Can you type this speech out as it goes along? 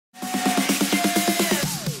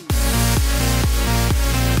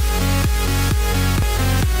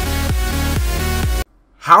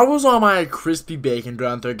How was all my crispy bacon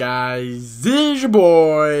down there, guys? This is your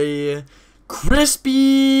boy,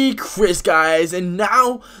 Crispy Chris, guys, and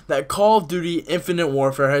now that Call of Duty Infinite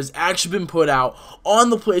Warfare has actually been put out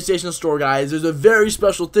on the PlayStation Store, guys, there's a very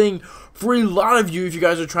special thing for a lot of you if you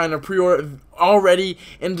guys are trying to pre-order already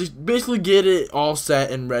and just basically get it all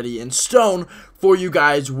set and ready in stone for you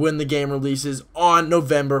guys when the game releases on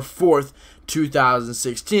November 4th.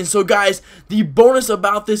 2016. So guys, the bonus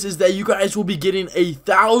about this is that you guys will be getting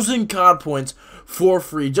 1,000 COD points for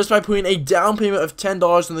free just by putting a down payment of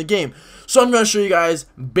 $10 in the game. So I'm going to show you guys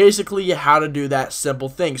basically how to do that simple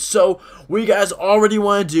thing. So what you guys already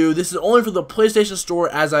want to do, this is only for the PlayStation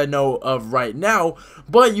Store as I know of right now,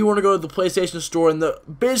 but you want to go to the PlayStation Store and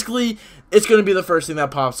basically it's going to be the first thing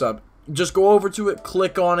that pops up. Just go over to it,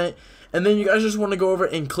 click on it, and then you guys just want to go over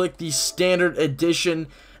and click the standard edition.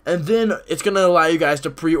 And then it's going to allow you guys to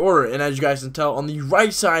pre-order. And as you guys can tell, on the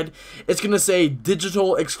right side, it's going to say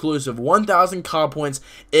digital exclusive, 1,000 COD points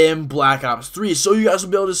in Black Ops 3. So you guys will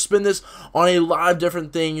be able to spend this on a lot of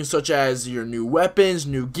different things, such as your new weapons,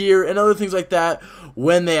 new gear, and other things like that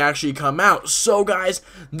when they actually come out. So guys,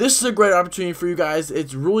 this is a great opportunity for you guys.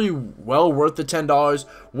 It's really well worth the $10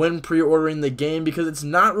 when pre-ordering the game because it's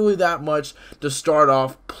not really that much to start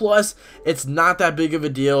off. Plus, it's not that big of a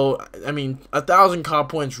deal. I mean, 1,000 COD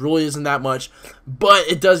points really isn't that much, but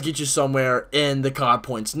it does get you somewhere in the COD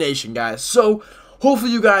points nation, guys. So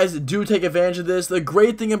hopefully you guys do take advantage of this. The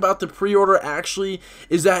great thing about the pre-order actually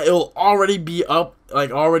is that it'll already be up,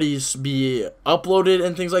 already be uploaded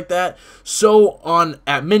and things like that. So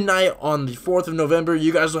at midnight on the 4th of November,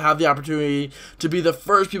 you guys will have the opportunity to be the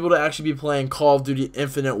first people to actually be playing Call of Duty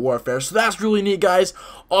Infinite Warfare. So that's really neat, guys.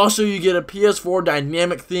 Also, you get a PS4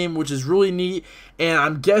 dynamic theme, which is really neat. And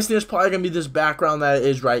I'm guessing it's probably going to be this background that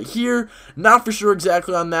is right here. Not for sure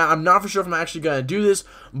exactly on that. I'm not for sure if I'm actually going to do this.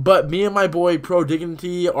 But me and my boy Pro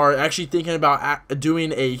Dignity are actually thinking about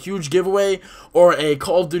doing a huge giveaway or a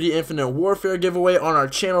Call of Duty Infinite Warfare giveaway on our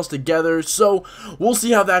channels together. So we'll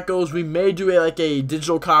see how that goes. We may do a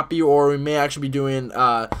digital copy, or we may actually be doing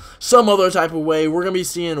some other type of way. We're going to be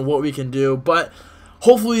seeing what we can do. But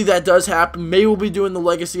hopefully that does happen. Maybe we'll be doing the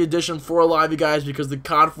Legacy Edition for a lot of you guys because the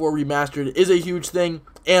COD 4 Remastered is a huge thing,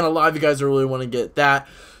 and a lot of you guys really want to get that.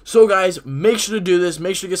 So guys, make sure to do this.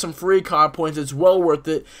 Make sure to get some free COD points. It's well worth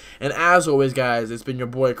it. And as always, guys, it's been your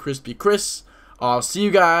boy Crispy Chris. I'll see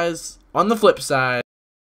you guys on the flip side.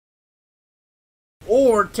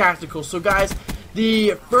 Or tactical. So guys,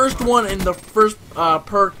 the first one in the first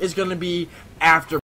perk is going to be after